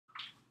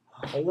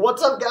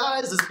What's up,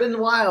 guys? It's been a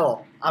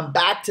while. I'm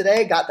back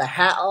today, got the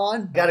hat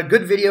on, got a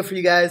good video for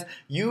you guys.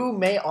 You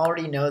may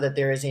already know that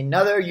there is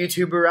another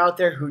YouTuber out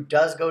there who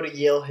does go to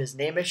Yale. His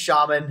name is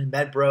Shaman,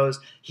 Medbros.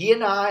 He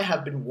and I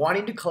have been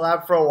wanting to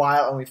collab for a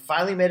while, and we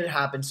finally made it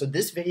happen. So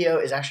this video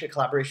is actually a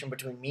collaboration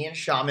between me and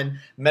Shaman,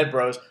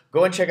 Medbros.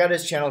 Go and check out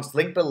his channel, it's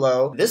linked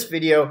below. This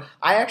video,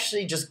 I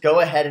actually just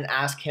go ahead and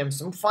ask him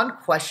some fun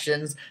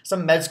questions,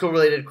 some med school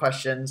related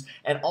questions,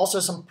 and also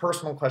some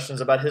personal questions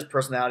about his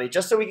personality,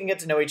 just so we can get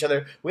to know each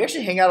other. We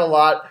actually hang out a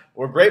lot,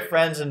 we're great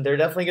friends, and there are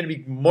definitely going to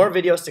be more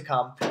videos to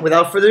come.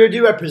 Without further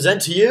ado, I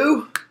present to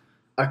you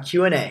a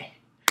Q&A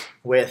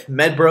with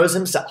Medbros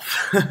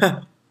himself.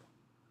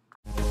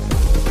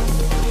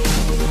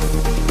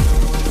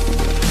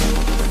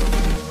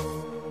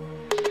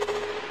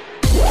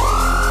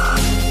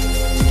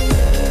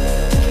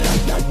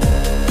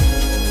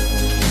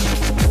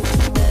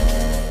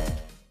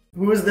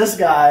 Who is this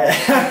guy?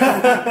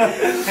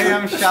 Hey,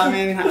 I'm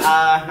Shaman.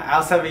 I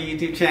also have a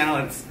YouTube channel.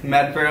 It's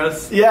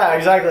Medbros. Yeah,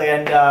 exactly.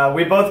 And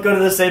we both go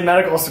to the same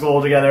medical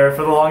school together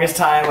for the longest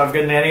time. I've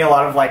been getting a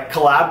lot of like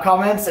collab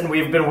comments, and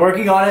we've been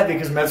working on it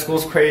because med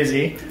school's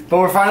crazy. But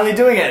we're finally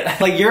doing it.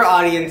 Like, your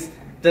audience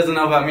doesn't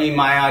know about me,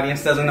 my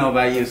audience doesn't know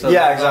about you. So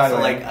yeah, it's exactly.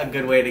 also like a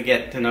good way to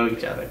get to know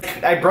each other.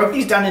 I broke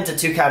these down into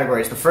two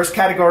categories. The first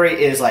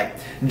category is like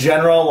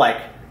general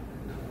life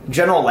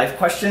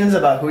questions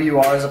about who you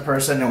are as a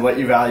person and what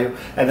you value.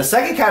 And the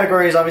second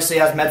category is obviously,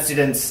 as med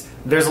students,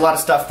 there's a lot of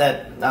stuff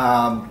that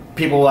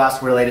people will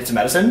ask related to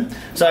medicine.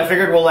 So I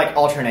figured we'll like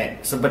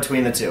alternate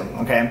between the two,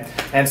 okay?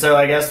 And so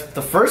I guess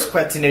the first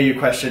to know you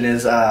question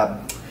is,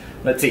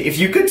 let's see, if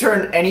you could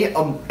turn any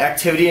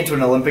activity into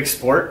an Olympic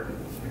sport,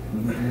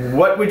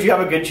 what would you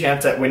have a good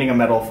chance at winning a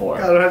medal for?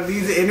 I don't have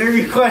these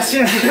interview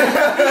questions.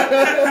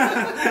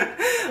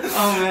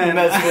 Oh man.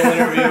 Med school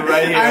interview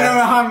right here. I don't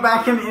know how I'm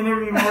back in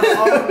interview mode.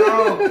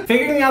 Oh no.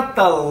 Figuring out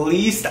the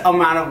least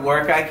amount of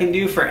work I can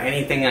do for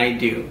anything I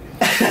do.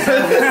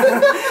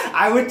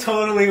 I would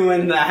totally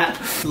win that.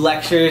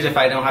 Lectures, if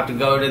I don't have to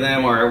go to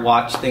them or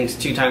watch things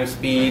 2 times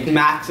speed.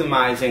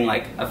 Maximizing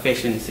like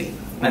efficiency.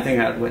 I think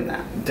I would win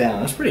that.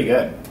 Damn, that's pretty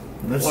good.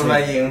 What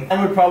about you?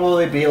 I would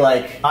probably be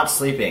like, not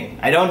sleeping.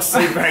 I don't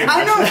sleep very much.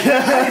 I know,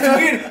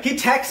 it's weird. He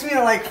texts me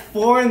at like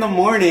 4 in the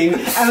morning,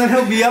 and then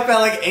he'll be up at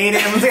like 8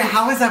 a.m. I was like,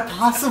 how is that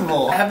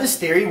possible? I have this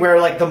theory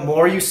where like the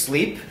more you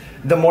sleep,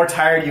 the more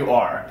tired you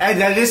are. And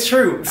that is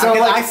true. So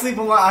like, I sleep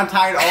a lot, I'm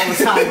tired all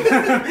the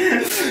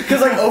time. Because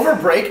like over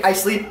break, I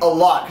sleep a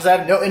lot because I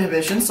have no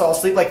inhibition, so I'll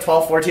sleep like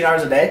 12, 14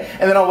 hours a day,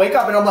 and then I'll wake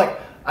up and I'm like,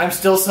 I'm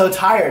still so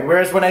tired.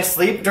 Whereas when I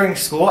sleep during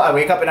school, I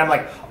wake up and I'm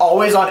like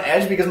always on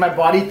edge because my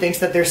body thinks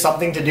that there's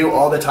something to do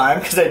all the time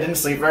because I didn't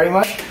sleep very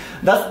much.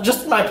 That's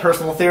just my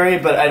personal theory,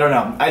 but I don't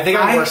know. I think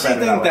I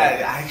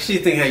actually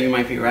think that you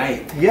might be right.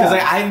 Yeah. Because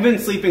like, I've been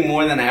sleeping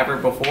more than ever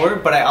before,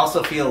 but I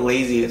also feel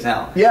lazy as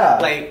hell. Yeah.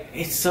 Like,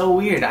 it's so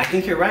weird. I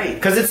think you're right.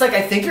 Because it's like,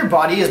 I think your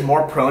body is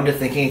more prone to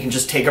thinking it can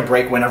just take a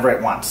break whenever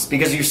it wants.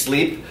 Because you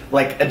sleep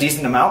like a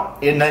decent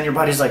amount, and then your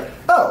body's like,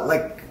 oh,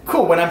 like,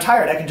 cool, when I'm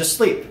tired, I can just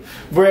sleep.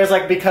 Whereas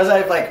like, because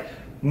I've like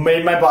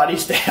made my body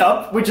stay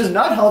up, which is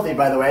not healthy,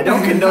 by the way, I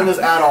don't condone this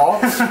at all,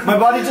 my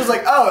body's just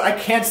like, oh, I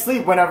can't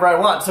sleep whenever I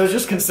want, so it's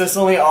just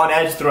consistently on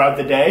edge throughout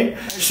the day.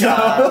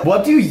 So,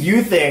 what do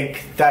you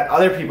think that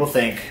other people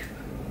think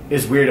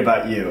is weird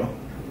about you?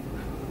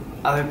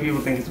 Other people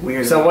think it's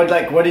weird. So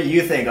what do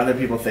you think other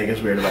people think is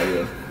weird about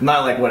you?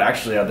 Not like what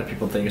actually other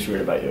people think is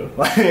weird about you.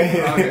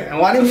 Okay. And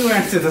why didn't you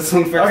answer this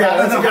one first? Okay,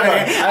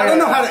 I don't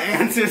know how to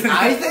answer this.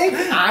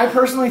 I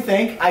personally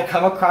think I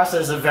come across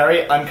as a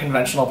very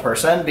unconventional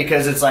person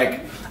because it's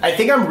like, I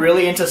think I'm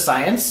really into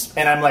science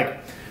and I'm like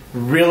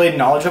really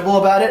knowledgeable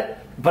about it,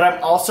 but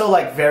I'm also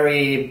like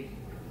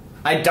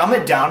I dumb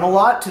it down a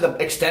lot to the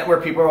extent where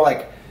people are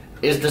like,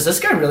 does this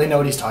guy really know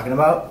what he's talking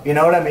about? You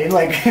know what I mean?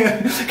 Like,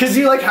 because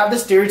you like have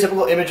this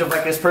stereotypical image of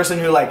like this person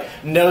who like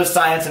knows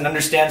science and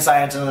understands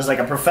science and is like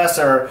a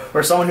professor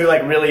or someone who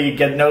like really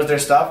knows their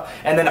stuff.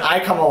 And then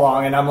I come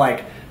along and I'm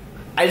like,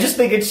 I just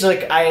think it's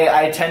like,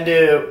 I tend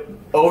to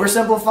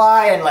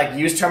oversimplify and like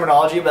use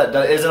terminology that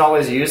isn't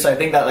always used. So I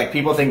think that like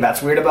people think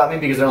that's weird about me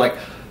because they're like,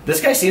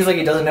 this guy seems like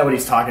he doesn't know what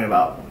he's talking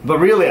about. But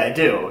really I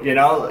do, you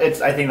know?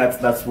 I think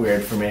that's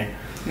weird for me.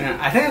 Yeah,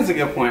 I think that's a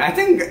good point. I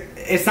think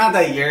it's not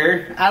that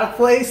you're out of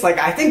place. Like,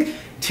 I think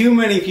too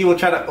many people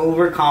try to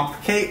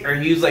overcomplicate or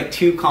use like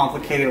too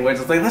complicated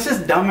words. It's like, let's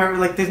just dumb it.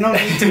 Like, there's no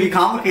need to be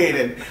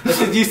complicated. Let's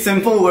just use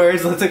simple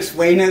words. Let's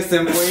explain it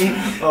simply.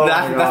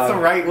 That's the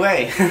right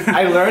way.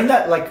 I learned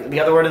that like the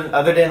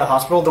other day in the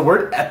hospital, the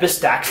word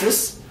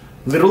epistaxis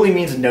literally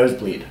means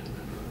nosebleed.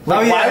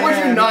 Like, why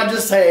would you not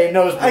just say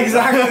nosebleed?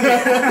 Exactly.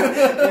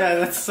 Yeah,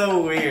 that's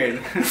so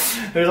weird.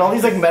 There's all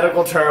these like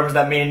medical terms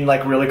that mean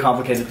like really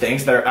complicated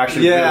things that are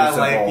actually really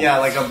simple.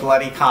 Like a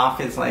bloody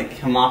cough is like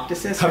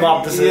hemoptysis. Right?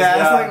 Hemoptysis.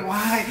 Yeah, it's like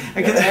why?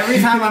 Because every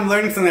time I'm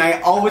learning something,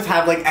 I always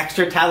have like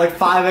like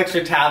 5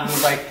 extra tabs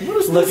of like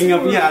looking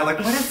up. Yeah, like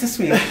what does this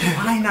mean? Like,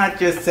 why not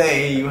just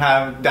say you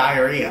have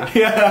diarrhea?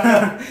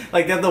 Yeah.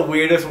 Like they're the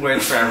weirdest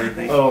words for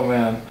everything. Oh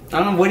man. I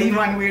don't know. What do you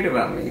find weird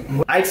about me?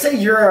 I'd say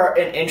you're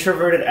an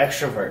introverted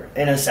extrovert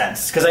in a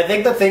sense, because I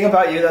think the thing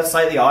about you that's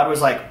slightly odd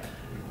was like,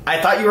 I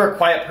thought you were a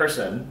quiet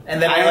person,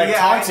 and then I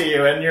talk to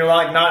you, and you're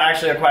like not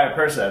actually a quiet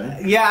person.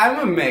 Yeah, I'm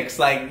a mix.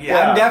 Like,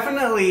 I'm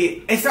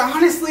definitely. It's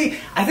honestly,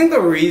 I think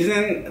the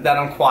reason that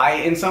I'm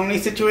quiet in so many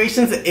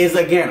situations is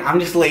again, I'm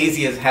just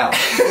lazy as hell.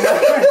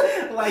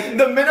 Like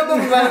the minimum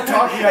amount of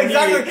talking I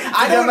exactly. need to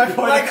get my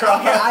point across.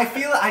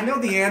 Okay, I know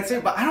the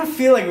answer, but I don't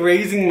feel like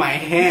raising my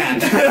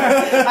hand.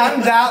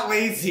 I'm that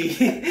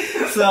lazy.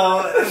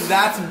 So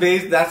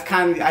that's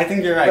kind of, I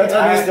think you're right. That's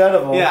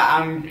understandable.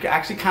 I'm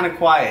actually kind of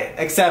quiet,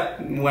 except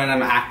when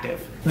I'm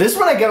active. This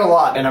one I get a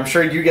lot, and I'm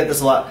sure you get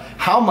this a lot.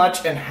 How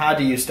much and how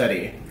do you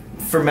study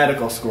for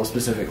medical school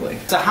specifically?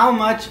 So how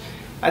much?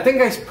 I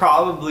think I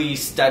probably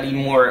study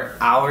more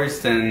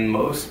hours than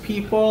most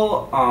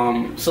people.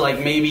 So like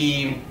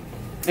maybe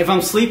if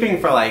I'm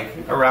sleeping for like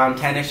around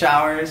 10-ish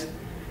hours,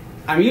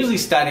 I'm usually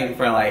studying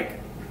for like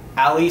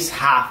at least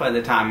half of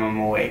the time I'm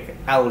awake,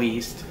 at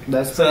least.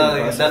 That's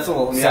so that's a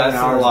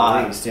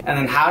lot. At least, yeah. And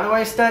then how do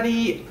I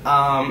study?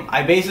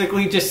 I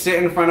basically just sit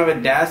in front of a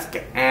desk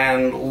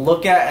and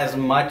look at as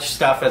much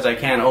stuff as I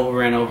can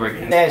over and over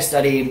again. I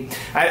study.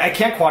 I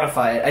can't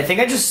quantify it. I think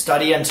I just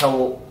study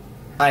until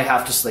I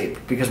have to sleep,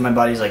 because my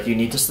body's like, you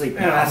need to sleep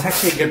now. Yeah, that's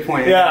actually a good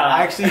point. Yeah.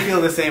 I actually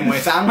feel the same way.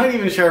 So I'm not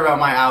even sure about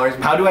my hours.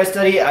 How do I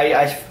study?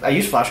 I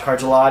use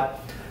flashcards a lot.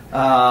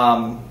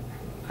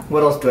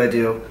 What else do I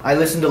do? I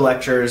listen to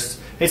lectures.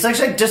 It's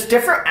actually just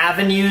different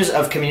avenues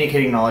of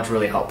communicating knowledge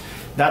really help.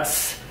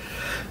 That's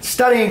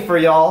studying for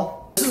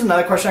y'all. This is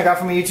another question I got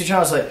from a YouTube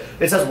channel. So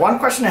it says, one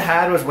question I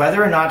had was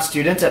whether or not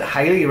students at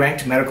highly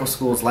ranked medical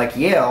schools like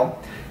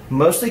Yale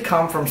mostly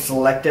come from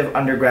selective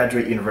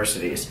undergraduate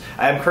universities.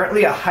 I am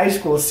currently a high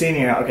school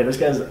senior. Okay, this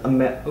guy's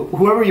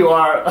whoever you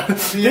are,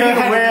 you're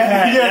way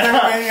ahead.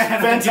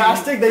 Yeah,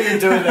 fantastic that you're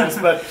doing this,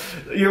 but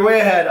you're way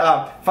ahead.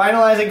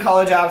 Finalizing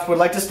college apps, would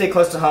like to stay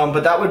close to home,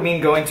 but that would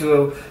mean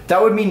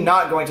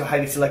not going to a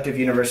highly selective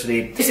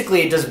university.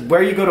 Basically, does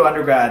where you go to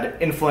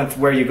undergrad influence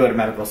where you go to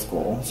medical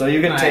school? So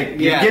you can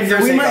give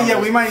your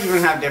we might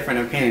even have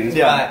different opinions.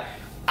 Yeah. But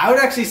I would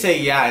actually say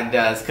it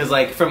does, because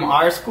like from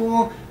our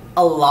school,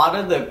 a lot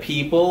of the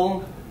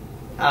people,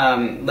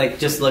 like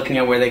just looking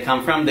at where they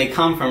come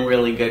from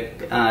really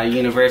good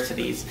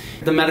universities.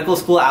 The medical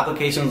school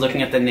applications,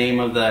 looking at the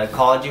name of the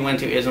college you went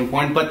to is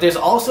important, but there's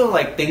also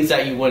like things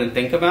that you wouldn't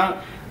think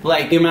about,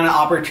 like the amount of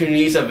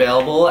opportunities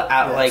available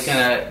at like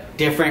a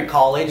different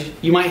college.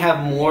 You might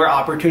have more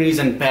opportunities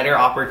and better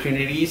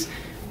opportunities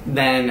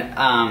than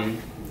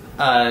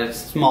a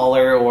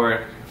smaller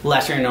or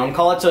lesser known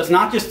college. So it's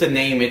not just the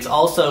name, it's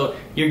also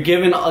you're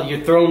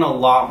thrown a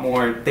lot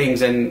more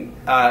things, and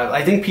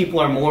I think people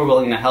are more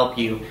willing to help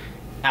you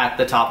at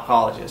the top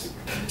colleges.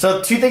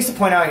 So 2 things to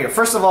point out here.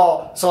 First of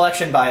all,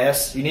 selection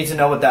bias. You need to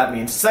know what that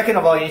means. Second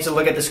of all, you need to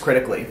look at this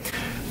critically.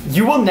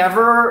 You will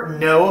never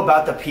know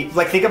about the people.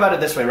 Like, think about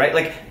it this way, right?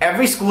 Like,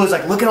 every school is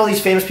like, look at all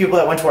these famous people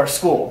that went to our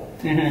school.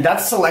 Mm-hmm.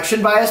 That's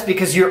selection bias,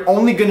 because you're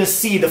only going to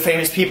see the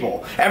famous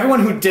people. Everyone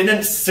who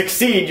didn't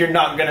succeed, you're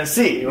not going to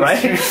see,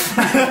 right?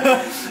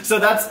 So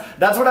that's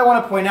what I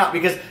want to point out,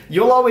 because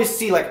you'll always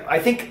see, like, I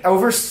think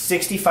over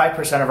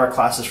 65% of our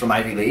classes from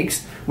Ivy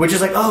Leagues, which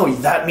is like, oh,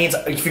 that means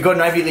if you go to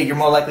an Ivy League, you're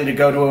more likely to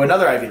go to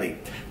another Ivy League.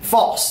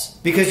 False,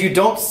 because you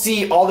don't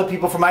see all the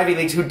people from Ivy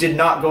Leagues who did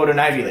not go to an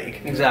Ivy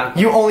League.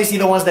 Exactly. You only see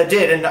the ones that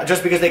did, and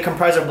just because they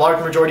comprise a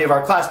large majority of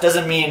our class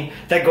doesn't mean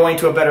that going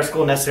to a better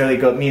school necessarily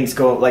means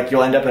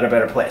you'll end up at a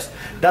better place.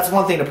 That's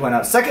one thing to point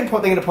out. Second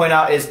thing to point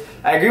out is,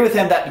 I agree with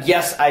him that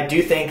yes, I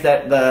do think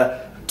that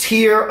the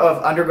tier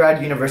of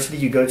undergrad university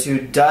you go to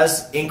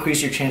does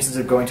increase your chances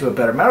of going to a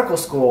better medical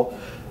school,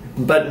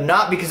 but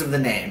not because of the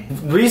name.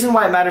 The reason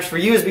why it matters for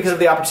you is because of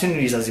the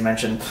opportunities, as you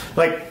mentioned.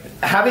 Like,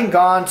 having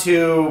gone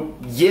to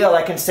Yale,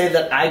 I can say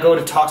that I go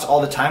to talks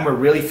all the time where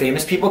really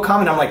famous people come,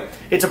 and I'm like,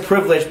 it's a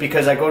privilege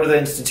because I go to the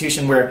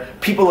institution where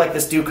people like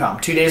this do come.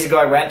 2 days ago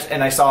I went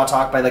and I saw a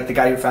talk by like the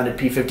guy who founded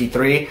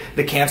P53,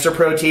 the cancer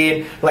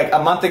protein. Like,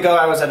 a month ago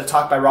I was at a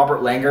talk by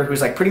Robert Langer,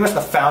 who's like pretty much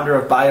the founder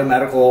of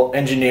biomedical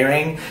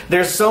engineering.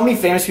 There's so many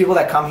famous people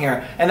that come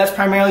here, and that's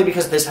primarily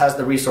because this has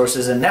the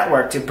resources and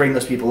network to bring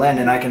those people in,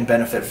 and I can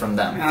benefit from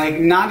them. And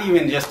like, not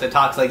even just the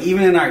talks, like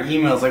even in our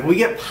emails, like we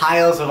get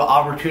piles of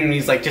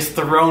opportunities like just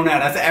thrown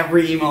at us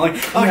every email, like,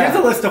 oh, here's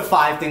a list of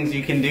 5 things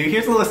you can do,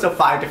 here's a list of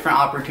 5 different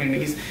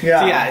opportunities.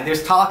 So yeah,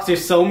 there's talks,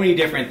 there's so many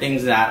different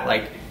things that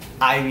like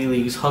Ivy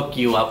Leagues hook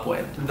you up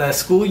with. The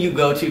school you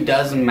go to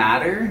does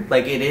matter,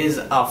 like it is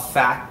a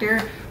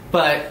factor,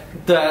 but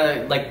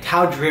the like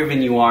how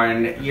driven you are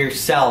and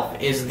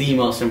yourself is the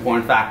most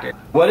important factor.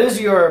 What is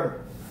your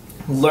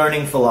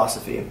learning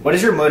philosophy. What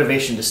is your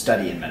motivation to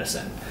study in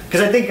medicine?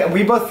 Because I think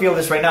we both feel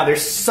this right now.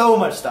 There's so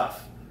much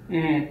stuff.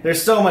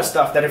 There's so much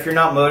stuff that if you're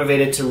not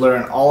motivated to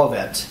learn all of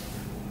it,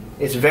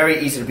 it's very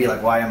easy to be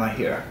like, why am I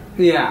here?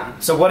 Yeah.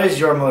 So what is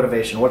your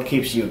motivation? What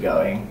keeps you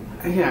going?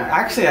 Yeah,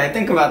 actually, I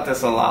think about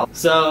this a lot.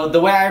 So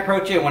the way I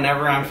approach it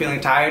whenever I'm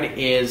feeling tired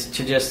is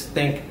to just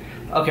think,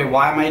 okay,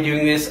 why am I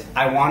doing this?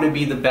 I want to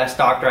be the best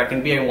doctor I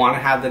can be. I want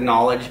to have the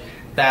knowledge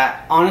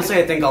that, honestly,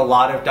 I think a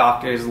lot of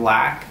doctors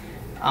lack.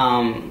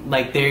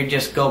 Like, they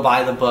just go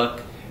by the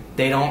book.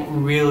 They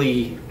don't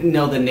really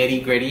know the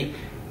nitty gritty.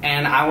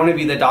 And I want to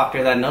be the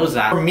doctor that knows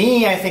that. For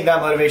me, I think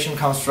that motivation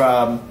comes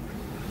from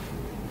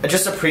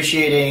just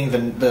appreciating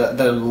the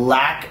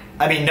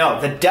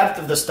depth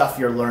of the stuff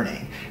you're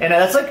learning. And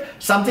that's like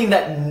something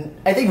that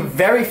I think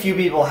very few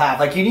people have.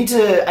 Like, you need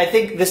to, I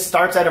think this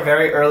starts at a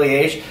very early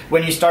age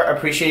when you start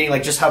appreciating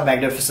like just how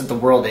magnificent the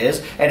world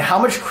is and how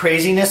much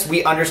craziness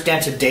we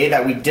understand today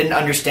that we didn't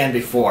understand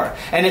before.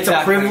 And it's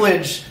a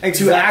privilege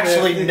to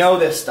actually know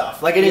this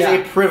stuff. Like, it is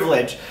a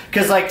privilege.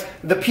 Because like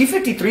the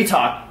P53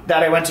 talk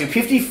that I went to,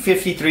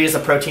 P53 is a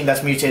protein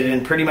that's mutated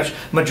in pretty much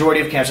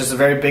majority of cancers. It's a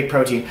very big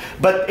protein.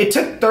 But it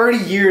took 30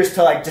 years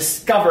to like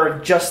discover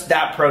just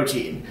that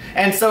protein.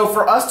 And so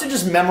for us to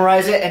just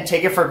memorize it and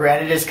take it for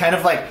granted is kind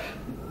of like,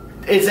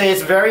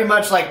 it's very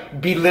much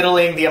like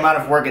belittling the amount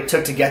of work it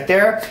took to get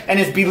there, and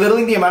it's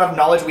belittling the amount of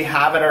knowledge we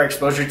have at our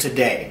exposure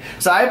today.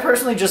 So I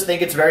personally just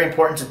think it's very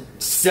important to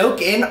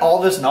soak in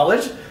all this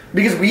knowledge,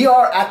 because we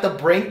are at the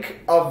brink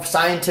of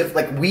scientific,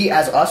 like we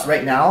as us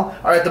right now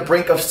are at the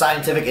brink of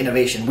scientific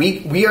innovation.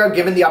 We are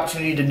given the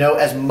opportunity to know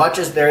as much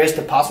as there is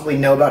to possibly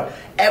know about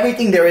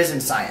everything there is in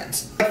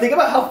science. Like, think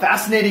about how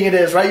fascinating it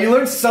is, right? You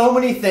learn so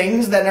many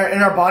things that are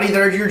in our body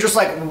that you're just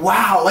like,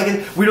 wow. Like,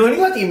 we're learning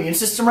about the immune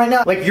system right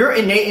now. Like, your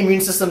innate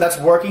immune system that's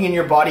working in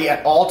your body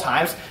at all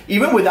times,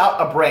 even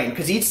without a brain,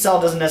 because each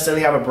cell doesn't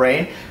necessarily have a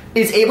brain,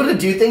 is able to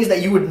do things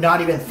that you would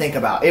not even think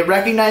about. It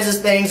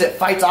recognizes things, it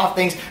fights off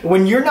things,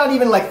 when you're not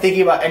even like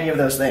thinking about any of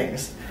those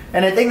things.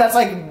 And I think that's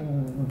like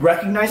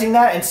recognizing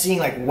that and seeing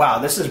like, wow,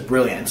 this is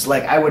brilliant.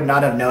 Like, I would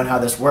not have known how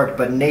this worked,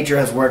 but nature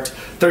has worked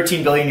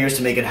 13 billion years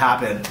to make it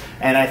happen.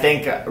 And I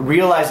think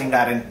realizing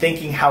that and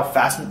thinking about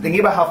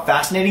how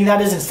fascinating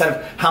that is instead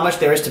of how much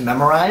there is to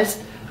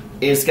memorize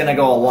is gonna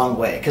go a long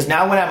way. Because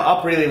now when I'm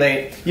up really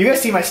late, you guys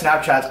see my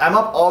Snapchats, I'm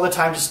up all the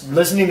time just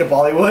listening to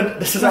Bollywood.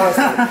 This is how I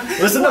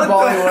study. Listen to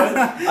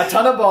Bollywood, a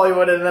ton of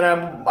Bollywood, and then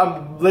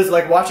I'm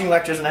like watching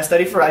lectures, and I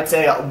study for, I'd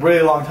say, a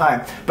really long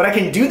time. But I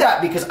can do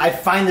that because I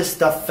find this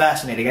stuff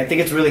fascinating. I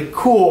think it's really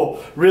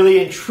cool,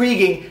 really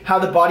intriguing how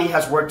the body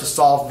has worked to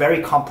solve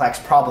very complex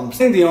problems. I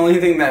think the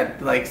only thing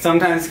that like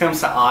sometimes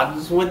comes to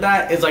odds with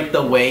that is like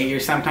the way you're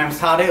sometimes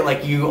taught it.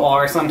 Like, you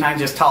are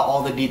sometimes just taught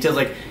all the details.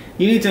 Like,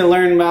 you need to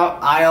learn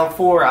about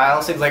IL-4,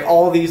 IL-6, like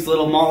all these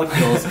little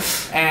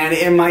molecules, and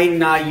you might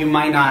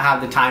not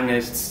have the time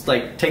to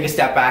like take a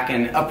step back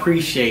and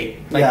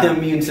appreciate like the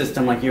immune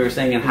system, like you were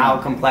saying, and how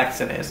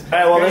complex it is. All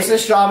right, well, this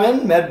is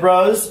Shaman,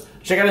 Medbros.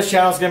 Check out his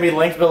channel; it's gonna be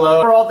linked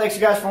below. Overall, thanks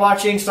you guys for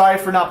watching. Sorry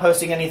for not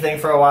posting anything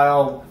for a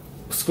while.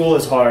 School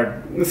is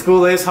hard.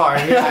 School is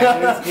hard.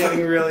 Yeah, it's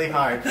getting really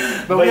hard.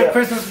 But we have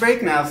Christmas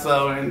break now,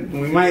 so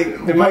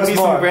there might be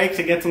some break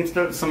to get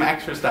some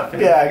extra stuff in.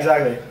 Yeah,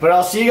 exactly. But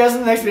I'll see you guys in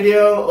the next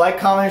video. Like,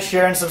 comment,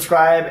 share, and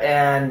subscribe.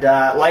 And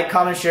like,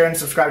 comment, share, and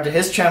subscribe to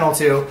his channel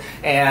too.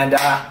 And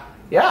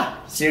yeah,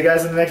 see you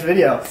guys in the next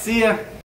video. See ya.